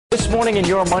morning in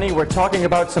Your Money, we're talking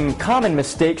about some common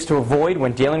mistakes to avoid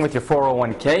when dealing with your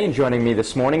 401k. And joining me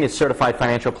this morning is Certified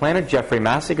Financial Planner Jeffrey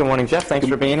Massey. Good morning, Jeff. Thanks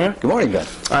for being here. Good morning, Ben.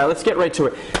 All right, let's get right to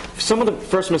it. Some of the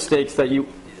first mistakes that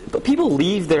people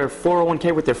leave their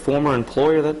 401k with their former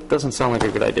employer. That doesn't sound like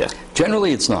a good idea.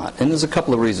 Generally, it's not, and there's a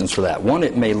couple of reasons for that. One,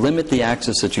 it may limit the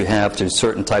access that you have to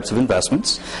certain types of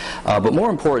investments, but more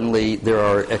importantly, there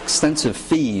are extensive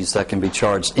fees that can be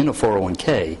charged in a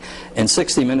 401k, and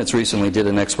 60 Minutes recently did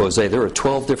an expose. There are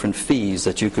 12 different fees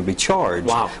that you could be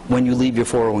charged when you leave your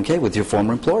 401k with your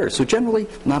former employer, so generally,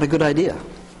 not a good idea.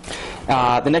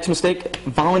 The next mistake,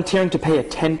 volunteering to pay a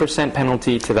 10%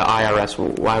 penalty to the IRS.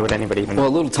 Why would anybody even... Well, a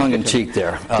little tongue-in-cheek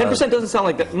there. 10% doesn't sound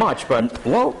like that much, but...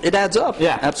 Well, it adds up.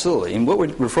 Yeah. Absolutely. And what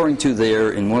we're referring to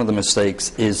there in one of the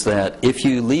mistakes is that if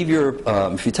you leave your...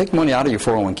 if you take money out of your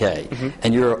 401k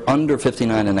and you're under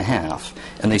 59 and a half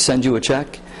and they send you a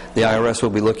check, the IRS will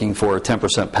be looking for a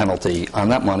 10% penalty on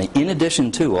that money in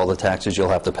addition to all the taxes you'll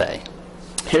have to pay.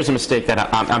 Here's a mistake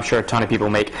that I'm sure a ton of people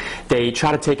make. They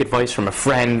try to take advice from a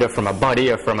friend or from a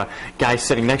buddy or from a guy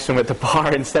sitting next to them at the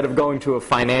bar instead of going to a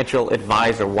financial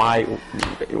advisor. Why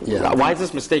is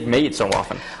this mistake made so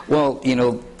often? Well, you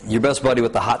know, your best buddy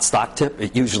with the hot stock tip,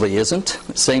 it usually isn't.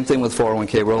 Same thing with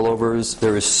 401k rollovers.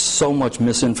 There is so much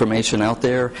misinformation out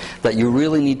there that you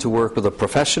really need to work with a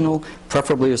professional,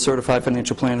 preferably a certified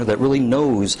financial planner that really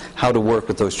knows how to work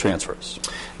with those transfers.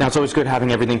 Now, it's always good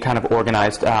having everything kind of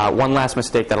organized. One last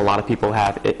mistake that a lot of people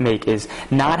make is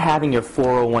not having your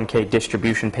 401k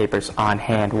distribution papers on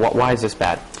hand. Why is this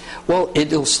bad? Well,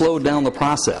 it'll slow down the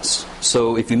process.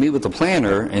 So if you meet with the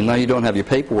planner and now you don't have your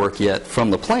paperwork yet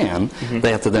from the plan,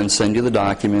 they have to then send you the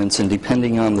documents, and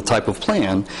depending on the type of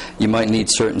plan, you might need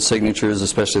certain signatures,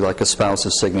 especially like a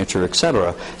spouse's signature,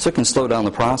 etc. So it can slow down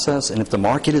the process, and if the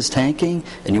market is tanking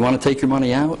and you want to take your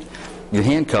money out, you're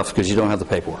handcuffed because you don't have the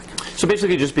paperwork. So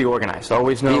basically just be organized.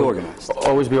 Always know. Be organized.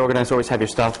 Always be organized. Always have your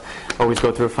stuff. Always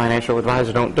go through a financial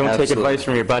advisor. Don't take advice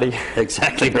from your buddy.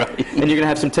 Exactly right. And you're going to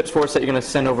have some tips for us that you're going to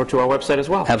send over to our website as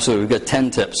well. Absolutely. We've got 10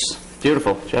 tips.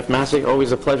 Beautiful. Jeff Massey,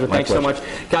 always a pleasure. My Thanks pleasure. so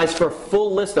much. Guys, for a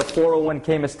full list of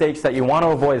 401k mistakes that you want to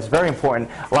avoid, it's very important.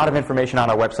 A lot of information on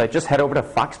our website. Just head over to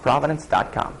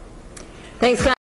foxprovidence.com. Thanks, guys.